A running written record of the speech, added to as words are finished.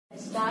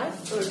start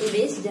for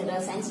today's general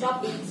science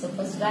topic. So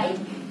first write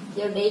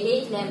your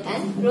date, name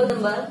and roll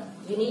number.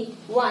 Unit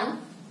 1.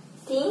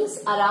 Things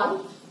around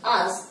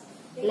us.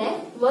 એટલે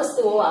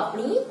વસ્તુઓ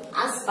આપણી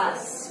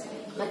આસપાસ.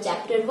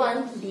 Chapter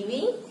 1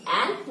 living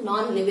and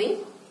non-living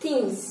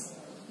things.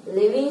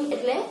 Living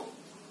એટલે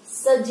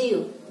સજીવ,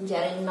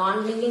 જ્યારે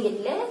non-living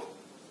એટલે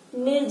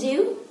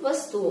નિર્જીવ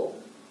વસ્તુઓ.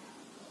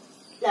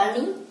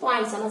 Learning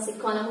points આમાં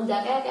શીખવાના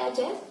મુદ્દા કયા કયા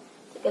છે?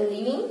 કે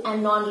living and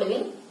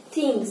non-living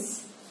things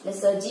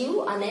એટલે સજીવ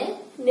અને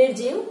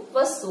નિર્જીવ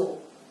વસ્તુઓ.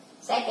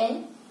 Second,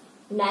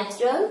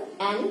 natural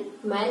and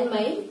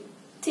man-made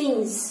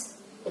things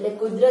એટલે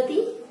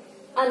કુદરતી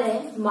અને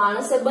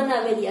માણસે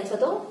બનાવેલી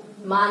અથવા તો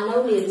માનવ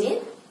નિર્મિત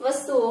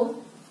વસ્તુઓ.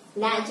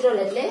 નેચરલ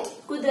એટલે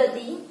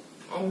કુદરતી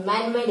and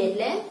man-made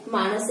એટલે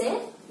માણસે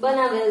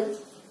બનાવેલ.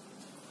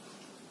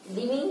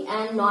 living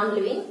and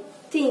non-living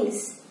things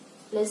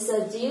એટલે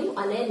સજીવ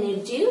અને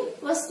નિર્જીવ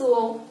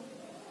વસ્તુઓ.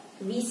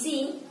 we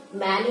see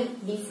many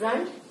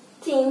different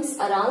things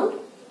around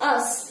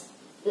us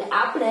એટલે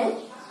આપણે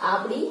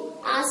આપણી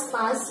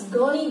આસપાસ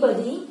ઘણી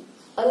બધી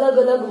અલગ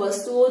અલગ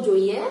વસ્તુઓ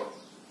જોઈએ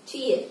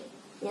છીએ.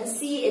 અહીંયા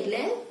see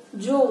એટલે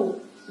જોવું,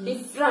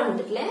 different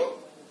એટલે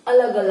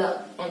અલગ અલગ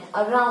and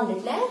around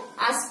એટલે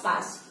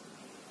આસપાસ.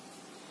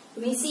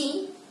 we see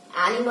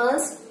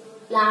animals,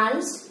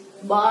 plants,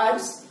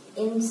 birds,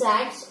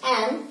 insects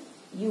and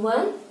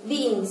human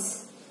beings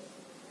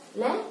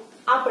એટલે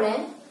આપણે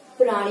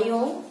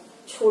પ્રાણીઓ,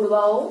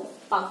 છોડવાઓ,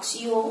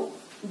 પક્ષીઓ,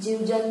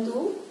 જીવજંતુ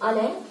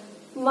અને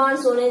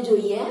માણસોને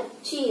જોઈએ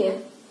છીએ.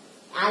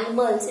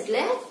 એનિમલ્સ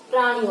એટલે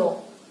પ્રાણીઓ,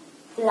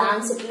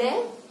 પ્લાન્ટ્સ એટલે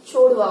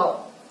છોડવાઓ,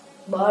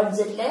 બર્ડ્સ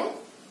એટલે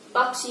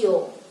પક્ષીઓ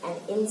and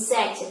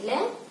insects એટલે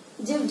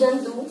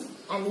જીવજંતુ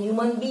and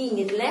human being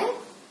એટલે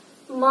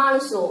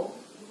માણસો.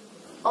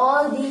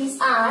 all these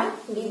are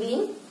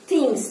living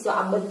things. તો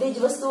આ બધી જ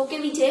વસ્તુઓ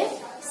કેવી છે?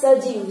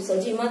 સજીવ.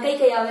 સજીવમાં કઈ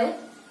કઈ આવે?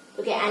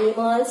 તો કે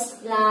animals,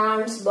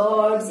 plants,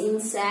 birds,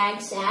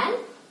 insects and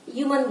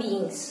human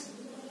beings.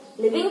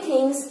 living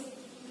things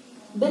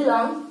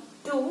belong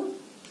to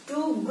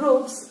two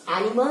groups,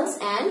 animals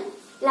and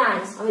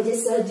plants. હવે જે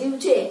સજીવ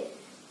છે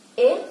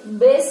એ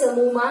બે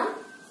સમૂહમાં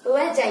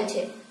વહેંચાય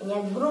છે.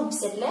 અહીંયા ગ્રુપ્સ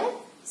એટલે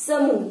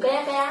સમૂહ.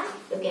 કયા કયા?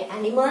 તો કે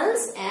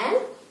animals and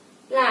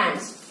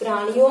plants,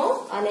 પ્રાણીઓ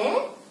અને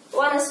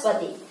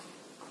વનસ્પતિ.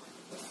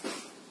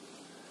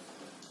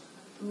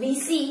 we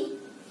see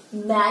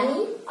many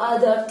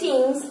other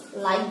things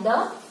like the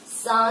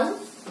sun,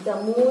 the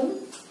moon,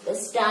 the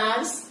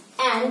stars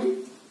and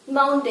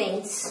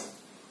mountains.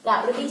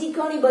 આપણે બીજી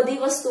ઘણી બધી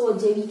વસ્તુઓ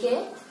જેવી કે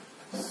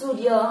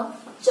સૂર્ય,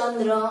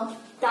 ચંદ્ર,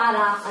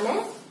 તારા અને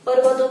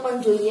પર્વતો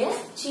પણ જોઈએ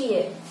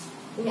છીએ.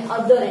 અને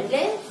અધર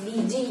એટલે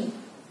બીજી,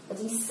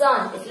 પછી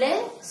સન એટલે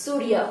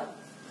સૂર્ય,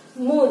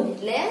 મૂન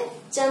એટલે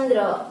ચંદ્ર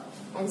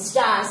and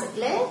stars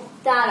એટલે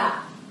તારા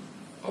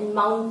and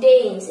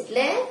mountains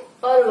એટલે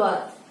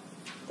પર્વત.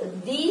 So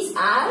these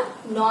are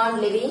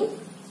non-living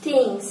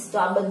things. તો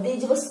આ બધી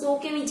જ વસ્તુઓ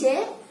કેવી છે?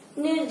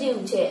 નિર્જીવ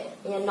છે.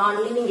 અહીંયા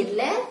non-living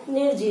એટલે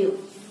નિર્જીવ.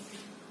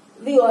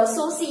 We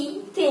also see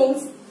things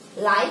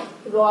like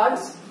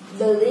roads,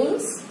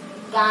 buildings,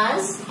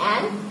 cars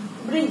and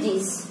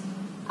bridges.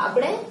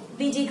 આપણે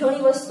બીજી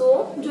ઘણી વસ્તુઓ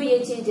જોઈએ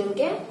છીએ જેમ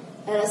કે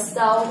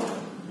રસ્તાઓ,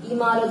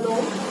 ઇમારતો,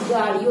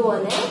 ગાડીઓ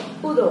અને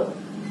પુલો.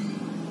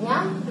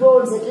 અહીંયા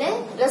roads એટલે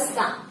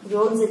રસ્તા,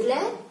 roads એટલે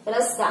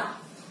રસ્તા.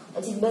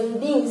 પછી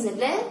buildings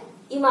એટલે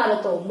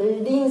ઇમારતો,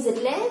 buildings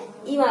એટલે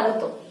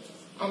ઇમારતો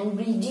and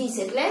bridges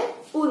એટલે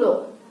પુલો.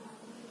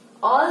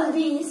 all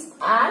these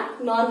are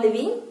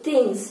non-living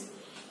things.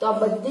 તો આ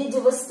બધી જ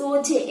વસ્તુઓ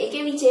છે એ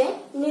કેવી છે?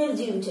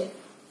 નિર્જીવ છે.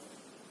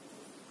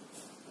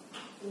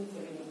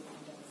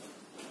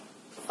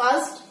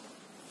 first,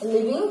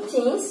 living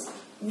things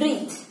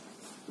breathe.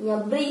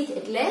 અહીંયા breathe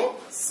એટલે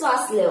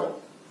શ્વાસ લેવો,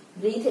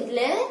 breathe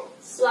એટલે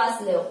શ્વાસ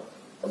લેવો.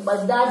 તો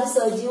બધા જ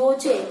સજીવો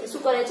છે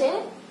શું કરે છે?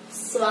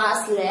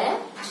 શ્વાસ લે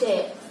છે.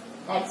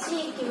 that's the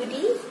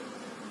activity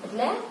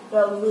એટલે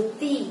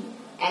પ્રવૃત્તિ.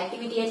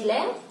 activity એટલે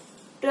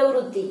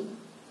પ્રવૃત્તિ.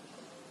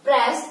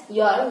 press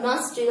your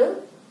nostril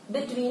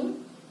between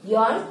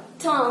your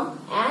thumb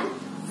and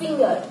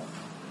finger.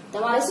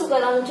 તમારે શું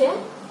કરવાનું છે?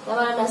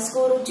 તમારા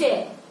નસકોરું છે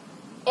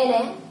એને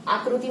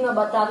આકૃતિમાં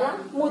બતાવ્યા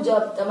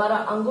મુજબ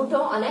તમારા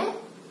અંગૂઠો અને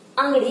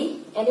આંગળી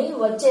એની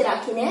વચ્ચે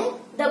રાખીને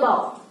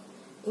દબાવો.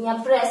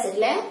 અહીંયા પ્રેસ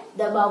એટલે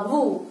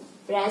દબાવવું,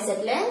 પ્રેસ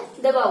એટલે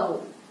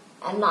દબાવવું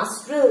and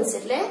nostrils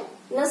એટલે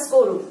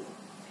નસકોરું.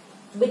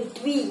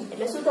 between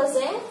એટલે શું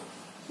થશે?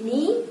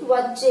 ની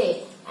વચ્ચે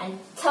and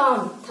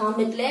thumb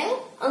એટલે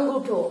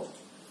અંગૂઠો,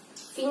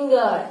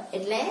 finger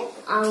એટલે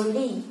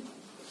આંગળી.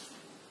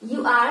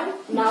 you are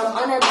now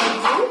unable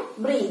to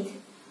breathe.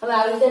 હવે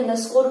આવી રીતે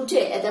નસકોરું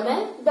છે એ તમે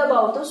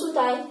દબાવો તો શું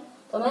થાય?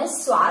 તમે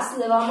શ્વાસ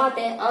લેવા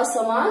માટે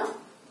અસમર્થ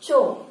છો.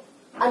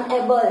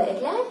 unable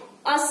એટલે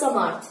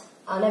અસમર્થ,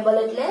 unable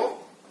એટલે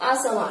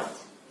અસમર્થ.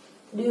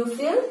 do you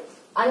feel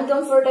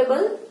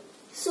uncomfortable?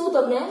 શું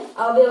તમને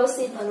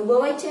અવ્યવસ્થિત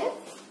અનુભવાય છે?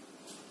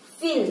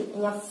 feel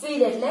અહીંયા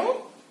feel એટલે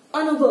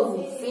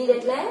અનુભવવું, feel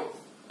એટલે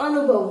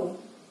અનુભવવું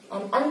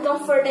and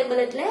uncomfortable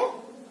એટલે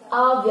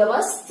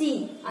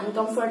અવ્યવસ્થિત.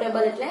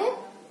 Uncomfortable એટલે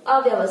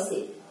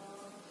અવ્યવસ્થિત.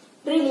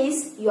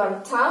 Release your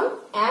thumb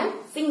and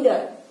finger.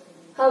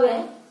 હવે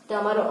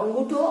તમારો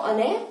અંગૂઠો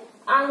અને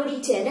આંગળી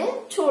છે ને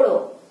છોડો.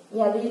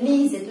 Yeah,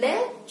 release એટલે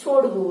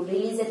છોડવું.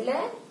 Release એટલે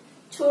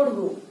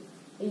છોડવું.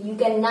 You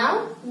can now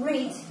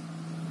breathe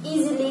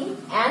easily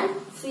and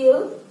feel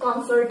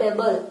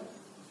comfortable.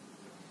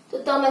 તો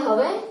તમે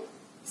હવે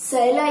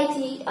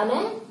સહેલાઈથી અને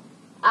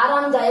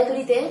આરામદાયક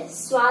રીતે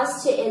શ્વાસ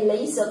છે એ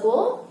લઈ શકો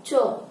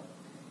છો.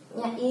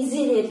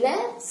 easily એટલે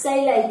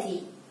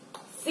સહેલાઈથી,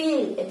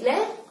 feel એટલે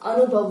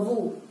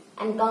અનુભવવું,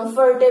 and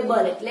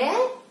comfortable એટલે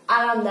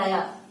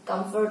આરામદાયક.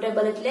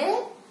 Comfortable એટલે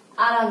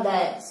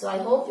આરામદાયક. So I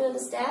hope you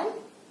understand.